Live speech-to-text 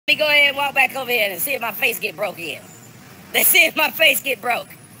me go ahead and walk back over here and see if my face get broke in. Let's see if my face get broke.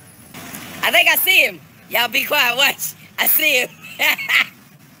 I think I see him. Y'all be quiet, watch. I see him.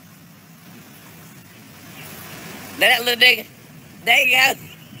 That little nigga. There you go.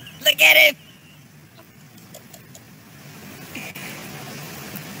 Look at him.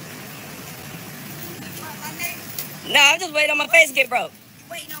 No, I'm just waiting on my face to get broke.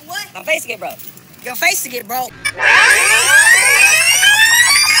 You waiting on what? My face to get broke. Your face to get broke.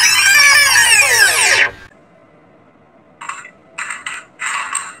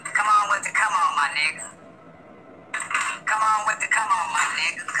 Come on with the come on, my nigga. Come on with the come on, my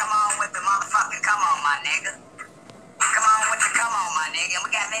nigga. Come on with the motherfucking come on, my nigga. Come on with the come on, my nigga. And we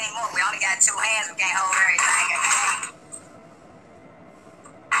got many more. We only got 2 hands. We can't hold everything.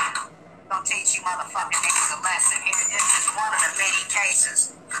 Gonna teach you motherfucking niggas a lesson. This is one of the many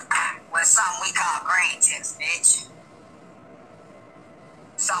cases where something we call green tips, bitch.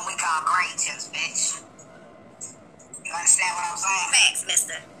 Something we call green tips, bitch. You understand what I'm saying? Facts,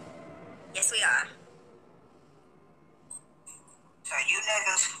 mister. Yes, we are. So you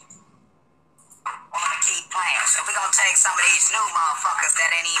niggas wanna keep playing. So we gonna take some of these new motherfuckers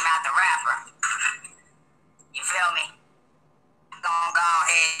that ain't even out the rapper. You feel me? Gonna go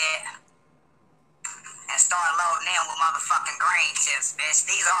ahead and start loading in with motherfucking green tips, bitch.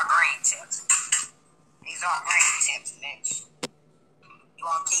 These are green tips. These are green tips, bitch. You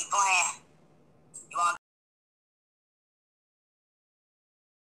wanna keep playing? You wanna...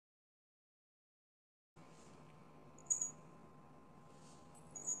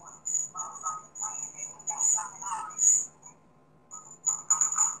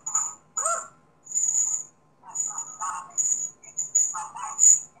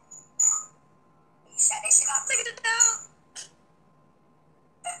 Shut that shit off. Look at the dog.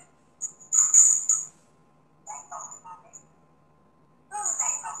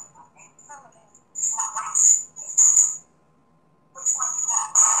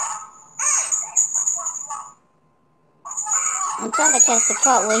 I'm trying to catch the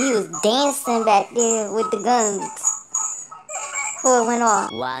part where he was dancing back there with the guns before it went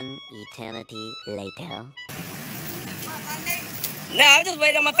off. One eternity later. No, I'm just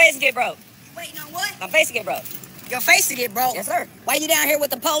waiting on my face to get broke. Waiting on what? My face to get broke. Your face to get broke? Yes, sir. Why you down here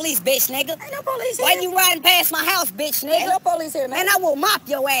with the police, bitch, nigga? Ain't no police here. Why you riding past my house, bitch, nigga? Ain't no police here, man. Man, I will mop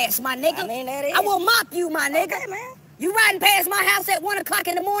your ass, my nigga. I mean, that is. I will mop you, my nigga. Okay, man. You riding past my house at 1 o'clock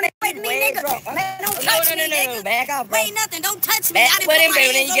in the morning with me, Way nigga? drunk. Man, don't touch me, nigga. No. Back off, bro. Ain't nothing. Don't touch me. Back I didn't with put him, my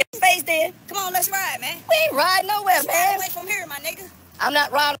baby. Then hands you on... get your face there. Come on, let's ride, man. We ain't riding nowhere, Just man. ride away from here, my nigga. I'm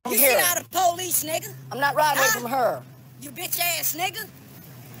not riding from You here. see how the police, nigga? I'm not riding away from her. You bitch ass nigga.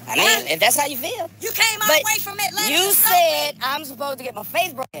 I mean, if that's how you feel. You came all But the way from Atlanta. you said I'm supposed to get my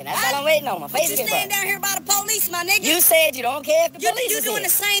face broken. That's all I'm waiting on. My face You to get stand broken. down here by the police, my nigga. You said you don't care if the police You is doing here. the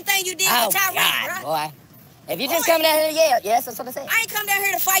same thing you did Oh, with Tyree, God, bro. boy. If you just come down here to yell, yes, that's what I said. I ain't come down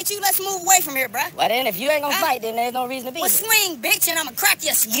here to fight you. Let's move away from here, bro. Well, then, if you ain't gonna fight, then there's no reason to be Well, here. swing, bitch, and I'ma crack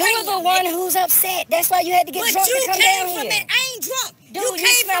your screen. You're the one who's upset. That's why you had to get drunk to come down here. But I ain't drunk. Dude, you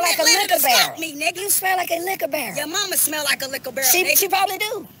came smell from like a Atlanta liquor to stop barrel. me, nigga. You smell like a liquor barrel. Your mama smell like a liquor barrel, She nigga. probably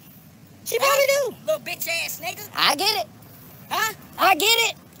do. She probably do. Little bitch ass nigga. I get it. Huh? I get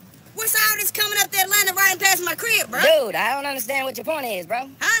it. What's all this coming up to Atlanta riding past my crib, bro? Dude, I don't understand what your point is, bro.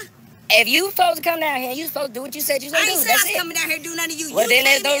 Huh? If you supposed to come down here, you supposed to do what you said you supposed I to ain't do. said I That's was it. coming down here to do none of you. Well, You then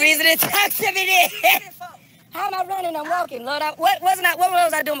there's came no in reason to talk to me then. How am I running? I'm walking, Lord. What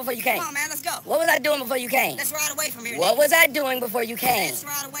was I doing before you came? Come on, man, let's go. What was I doing before you came? Let's ride away from here. What was I doing before you came? Let's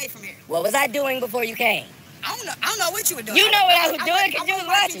ride away from here. What was I doing before you came? I don't know what you were doing. You know what I was doing because you was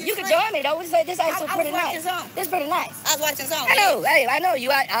watching. You could join me, though. This actually I pretty was watching nice. Zone. This pretty nice. I was watching Zone. I know. Hey, I know.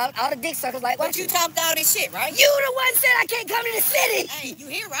 You all the dick suckers like But watching. you talked all this shit, right? You the one said I can't come to the city. Hey, you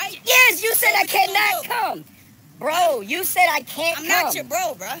here, right? Yes, you said I what you gonna cannot do? come. Bro, you said I can't I'm come. not your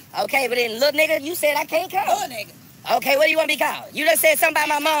bro, bro. Okay, but then little nigga, you said I can't come. Little nigga. Okay, what do you want me to call? You just said something about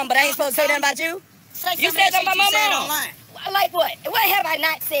my mom, but I ain't supposed to say nothing about you? You said something about my mom. Online. Like what? What have I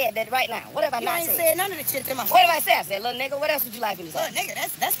not said that right now? What have I You not ain't said? said none of the shit to my What have I said? I said, little nigga, what else would you like me to say? Little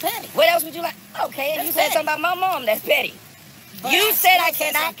nigga, that's petty. What else would you like? Okay, and That's you said petty. something about my mom. That's petty. But You I said I still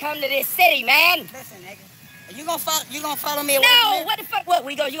said cannot something. come to this city, man. Listen, nigga. You gonna follow me away from No, here? what the fuck? What,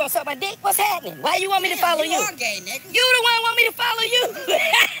 you gonna suck my dick? What's happening? Why you want me to Damn, follow you? You are gay, nigga. You the one want me to follow you.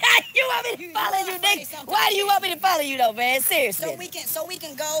 You want me to follow you, nigga? Why do you want me to follow you, though, man? Seriously. So we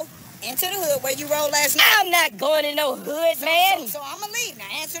can go into the hood where you rolled last night. I'm not going in no hood, man. So I'm gonna leave now.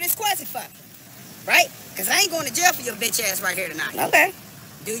 Answer this question for me. Right? Because I ain't going to jail for your bitch ass right here tonight. Okay.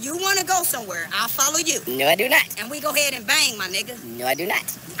 Do you want to go somewhere? I'll follow you. No, I do not. And we go ahead and bang, my nigga. No, I do not.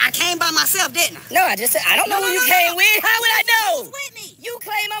 I came by myself, didn't I? No, I just said, I don't know who you came with. How would I know? Who's with me? You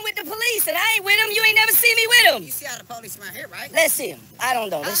claim I'm with the police, and I ain't with them. You ain't never seen me with them. You see how the police around here, right? Let's see them. I don't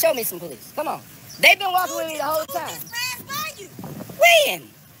know. Let's show me some police. Come on. They've been walking with me the whole time. Just passed by you. When?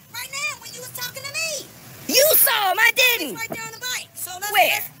 Right now, when you was talking to me. You saw them. I didn't. Right there on the bike. So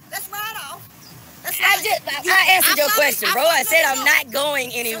Where? Let's ride off. I answered your question, bro. I said I'm not going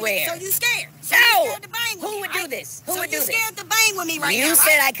anywhere. So you scared? So No. you scared to bang with Who me, would right? do this? Who so would do you this? scared to bang with me right now, You right?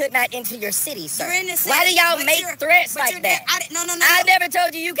 said I could not enter your city, sir. You're in the city, Why do y'all but make you're- threats but like you're that? No. I never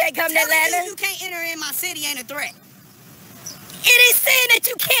told you can't come to Telling Atlanta. you can't enter in my city ain't a threat. It is saying that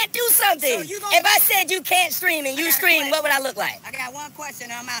you can't do something. So you gonna- If I said you can't stream and you got a stream, question. what would I look like? I got one question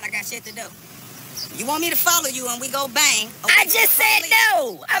and I'm out. I got shit to do. You want me to follow you and we go bang? I just said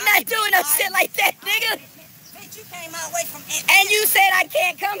no. I'm not doing no shit like that, nigga. Bitch, you came all the way from And you said I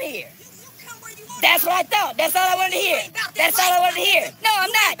can't come here. You come where you want. That's what I thought. That's all I wanted to hear. That's all I wanted to hear. No,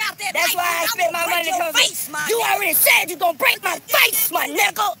 I'm not. That's why I spent my money to come here. You already said you're gonna break my face, my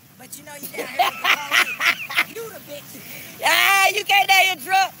nigga. But you know you down here with the police. You the bitch. Ah, you came down here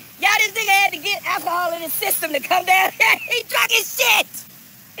drunk. Y'all, this nigga had to get alcohol in his system to come down here. He drunk as shit.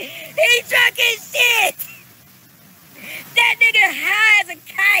 He drunk as shit. That nigga high as a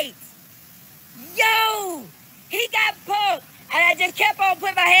kite. Yo, he got punked. And I just kept on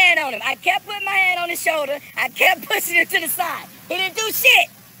putting my hand on him. I kept putting my hand on his shoulder. I kept pushing him to the side. He didn't do shit.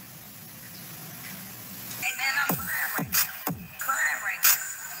 Hey man, I'm crying right now. Crying right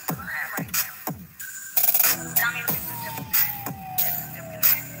now. Crying right now. Tommy